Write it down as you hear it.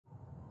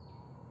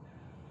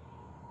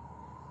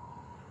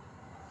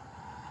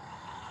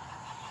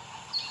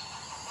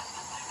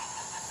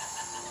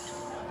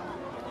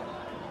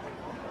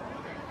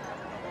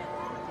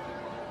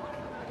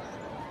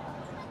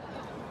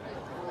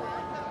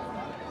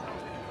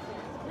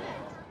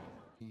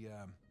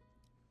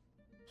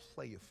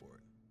play you for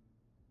it.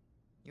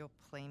 You'll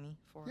play me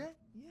for Yeah, it?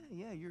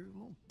 yeah, your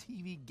little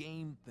TV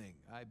game thing.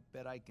 I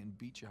bet I can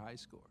beat your high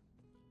score.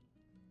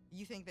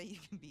 You think that you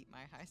can beat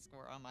my high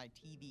score on my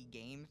TV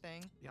game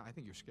thing? Yeah, I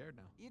think you're scared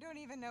now. You don't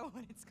even know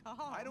what it's called.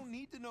 I don't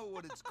need to know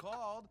what it's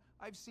called.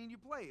 I've seen you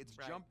play. It's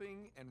Right.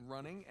 jumping and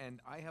running, and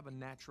I have a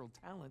natural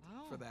talent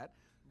for that.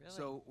 Really?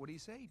 So, what do you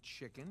say,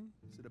 chicken?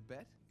 Is it a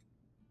bet?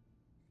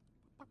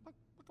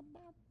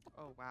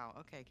 Oh, wow.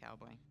 Okay,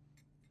 cowboy.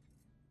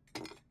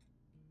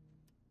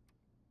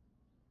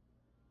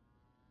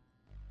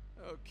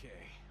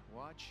 Okay,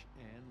 watch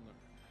and learn.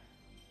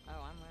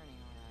 Oh, I'm learning,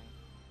 all right.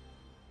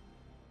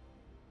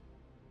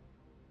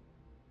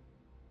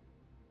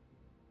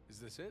 Is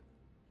this it?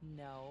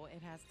 No,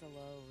 it has to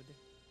load.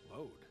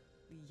 Load.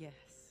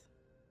 Yes.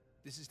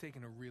 This is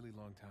taking a really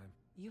long time.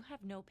 You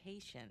have no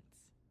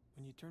patience.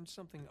 When you turn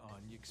something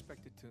on, you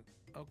expect it to...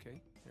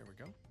 Okay, there we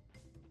go.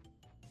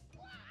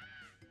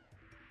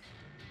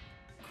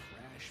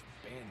 Crash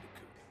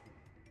Bandicoot.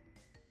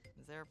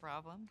 Is there a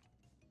problem?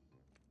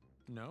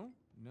 No,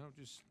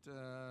 just,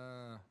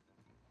 how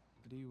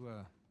do you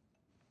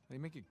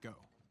make it go?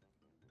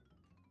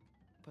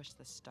 Push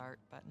the start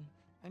button.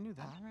 I knew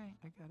that. All right.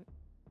 I got it.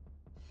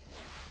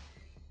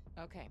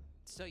 Okay,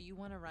 so you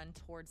want to run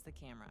towards the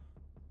camera.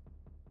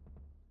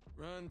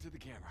 Run to the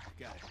camera.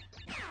 Got it.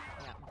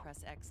 Yeah, and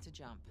press X to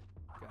jump.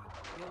 Got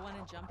it. You'll want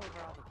to jump over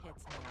all the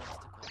pits and the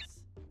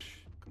obstacles.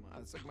 Come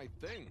on, it's like my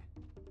thing.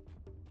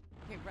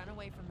 Okay, run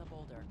away from the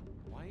boulder.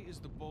 Why is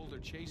the boulder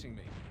chasing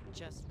me?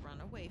 Just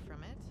run away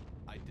from it.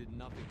 I did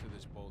nothing to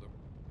this boulder.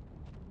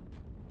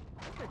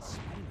 That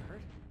spin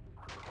hurt.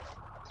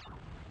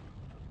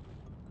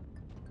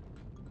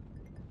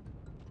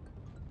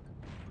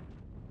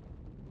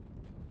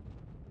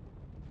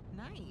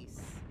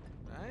 Nice.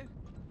 Right?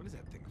 What is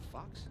that thing, a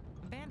fox?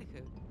 A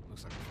bandicoot.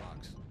 Looks like a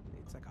fox.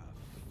 It's like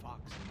a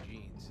fox in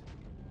jeans.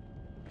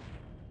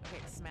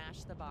 Okay,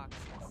 smash the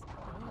boxes.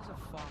 How is a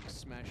fox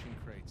smashing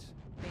crates?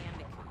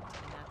 Bandicoot,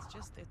 and that's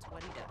just, it's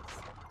what he does.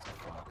 It's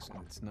a fox,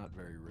 and it's not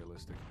very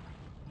realistic.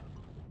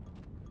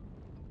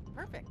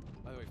 Perfect.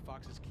 By the way,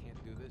 foxes can't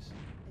do this.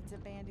 It's a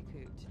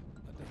bandicoot.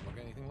 That doesn't look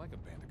anything like a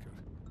bandicoot.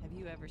 Have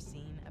you ever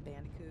seen a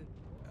bandicoot?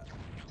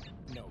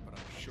 No, but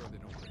I'm sure they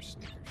don't wear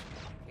sneakers.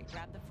 Okay,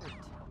 grab the fruit.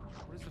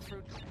 What is the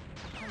fruit?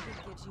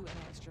 100 gives you an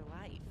extra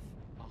life.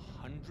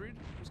 100?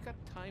 Who's got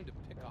time to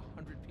pick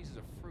 100 pieces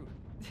of fruit?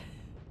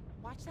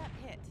 Watch that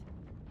pit.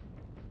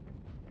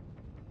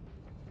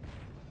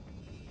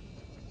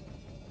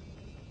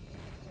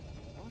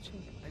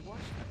 Watching. I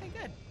watched. Okay,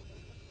 good.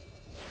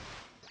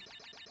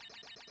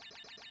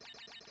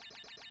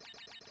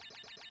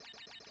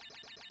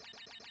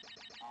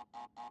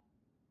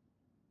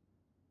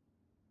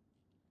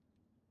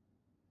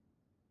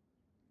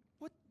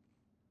 What?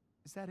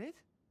 Is that it?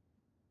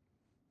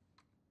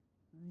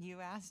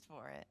 You asked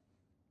for it.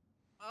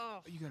 Oh.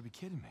 You gotta be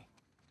kidding me.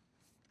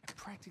 I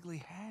practically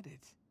had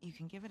it. You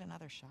can give it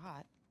another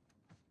shot.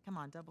 Come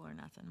on, double or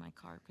nothing. My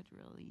car could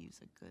really use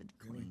a good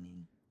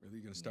cleaning. Really?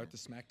 You gonna start the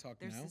smack talk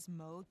There's now? this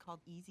mode called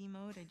easy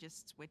mode. I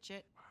just switch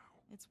it. Wow.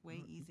 It's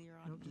way easier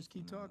on No, just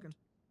easy keep mode. talking.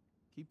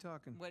 Keep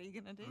talking. What are you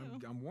gonna do?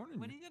 I'm warning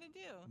What are you. you gonna do?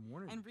 I'm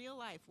warning you. In real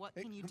life, what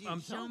Hey, can you do?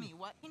 I'm Show telling me. you.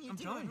 What can you I'm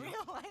do telling in you.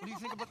 real life? What do you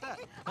think about that?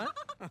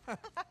 Huh?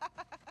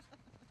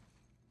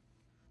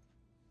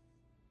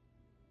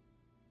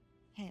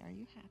 Hey, are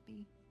you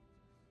happy?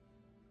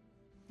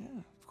 Yeah,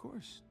 of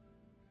course.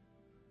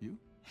 You?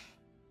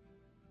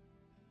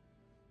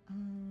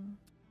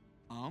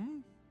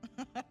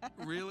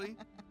 Really?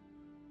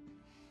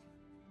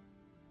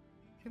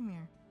 Come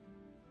here.